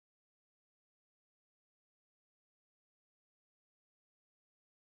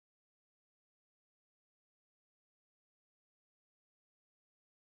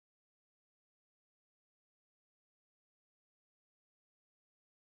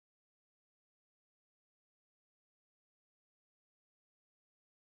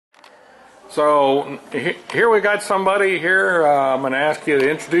So here we got somebody here. I'm going to ask you to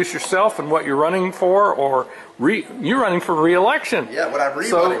introduce yourself and what you're running for, or you're running for re-election. Yeah, what I'm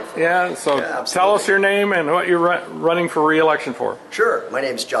running for. Yeah, tell us your name and what you're running for re-election for. Sure. My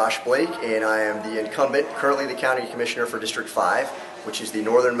name's Josh Blake, and I am the incumbent, currently the county commissioner for District 5, which is the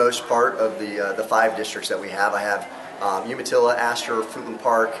northernmost part of the 5 districts that we have. I have Umatilla, Astor, Fruitland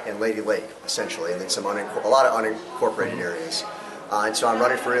Park, and Lady Lake, essentially, and then a lot of unincorporated areas. And so I'm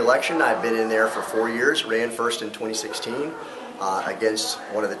running for re-election. I've been in there for 4 years, ran first in 2016 against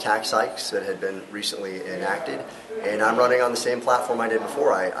one of the tax hikes that had been recently enacted. And I'm running on the same platform I did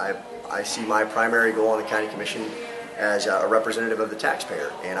before. I see my primary goal on the county commission as a representative of the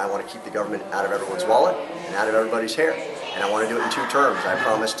taxpayer. And I want to keep the government out of everyone's wallet and out of everybody's hair. And I want to do it in 2 terms. I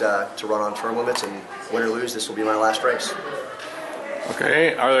promised to run on term limits, and win or lose, this will be my last race.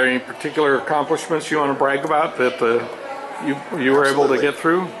 Okay. Are there any particular accomplishments you want to brag about that you were able to get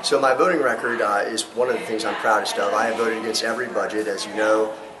through? So my voting record is one of the things I'm proudest of. I have voted against every budget. As you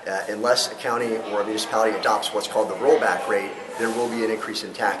know, unless a county or a municipality adopts what's called the rollback rate, there will be an increase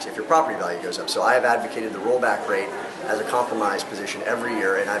in tax if your property value goes up. So I have advocated the rollback rate as a compromise position every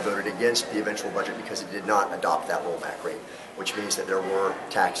year, and I voted against the eventual budget because it did not adopt that rollback rate, which means that there were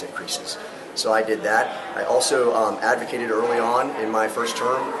tax increases. So I did that. I also advocated early on in my first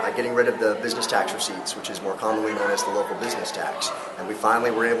term getting rid of the business tax receipts, which is more commonly known as the local business tax. And we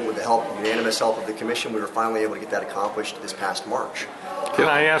finally were able, with the unanimous help of the commission, we were finally able to get that accomplished this past March. Can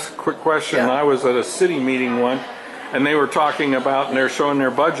I ask a quick question? Yeah. I was at a city meeting once, and they were talking about, and they're showing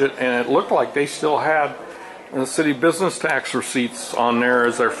their budget, and it looked like they still had the city business tax receipts on there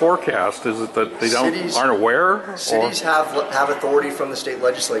as their forecast. Is it that they aren't aware? Cities have authority from the state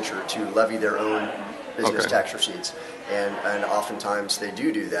legislature to levy their own business tax receipts, and oftentimes they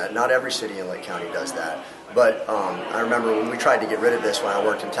do that. Not every city in Lake County does that. But I remember when we tried to get rid of this when I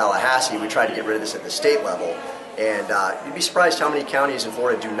worked in Tallahassee, we tried to get rid of this at the state level. And you'd be surprised how many counties in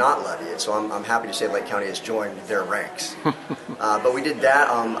Florida do not levy it. So I'm happy to say Lake County has joined their ranks. But we did that.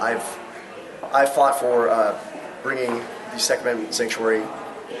 I fought for bringing the Second Amendment sanctuary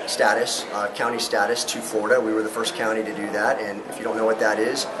status, county status, to Florida. We were the first county to do that. And if you don't know what that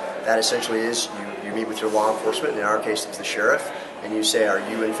essentially is you meet with your law enforcement, in our case it's the sheriff, and you say, are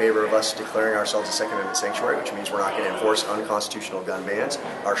you in favor of us declaring ourselves a Second Amendment sanctuary, which means we're not going to enforce unconstitutional gun bans.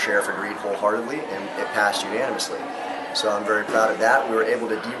 Our sheriff agreed wholeheartedly, and it passed unanimously. So I'm very proud of that. We were able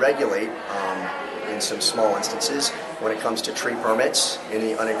to deregulate in some small instances. When it comes to tree permits in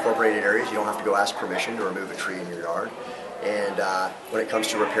the unincorporated areas, you don't have to go ask permission to remove a tree in your yard. And when it comes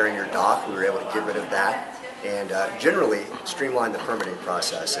to repairing your dock, we were able to get rid of that and generally streamline the permitting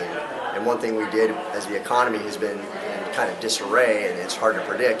process. And one thing we did, as the economy has been in kind of disarray and it's hard to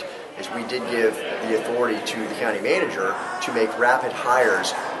predict, is we did give the authority to the county manager to make rapid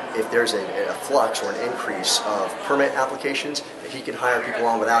hires if there's a flux or an increase of permit applications, that he can hire people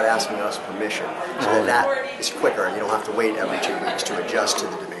on without asking us permission. So that is quicker, and you don't have to wait every 2 weeks to adjust to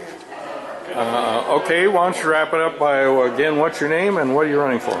the demand. Okay, why don't you wrap it up by, again, what's your name and what are you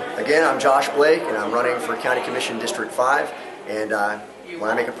running for? Again, I'm Josh Blake, and I'm running for County Commission District 5. And when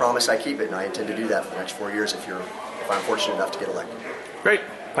I make a promise, I keep it, and I intend to do that for the next 4 years if I'm fortunate enough to get elected. Great.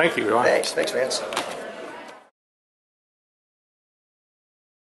 Thank you. Thanks, Vance.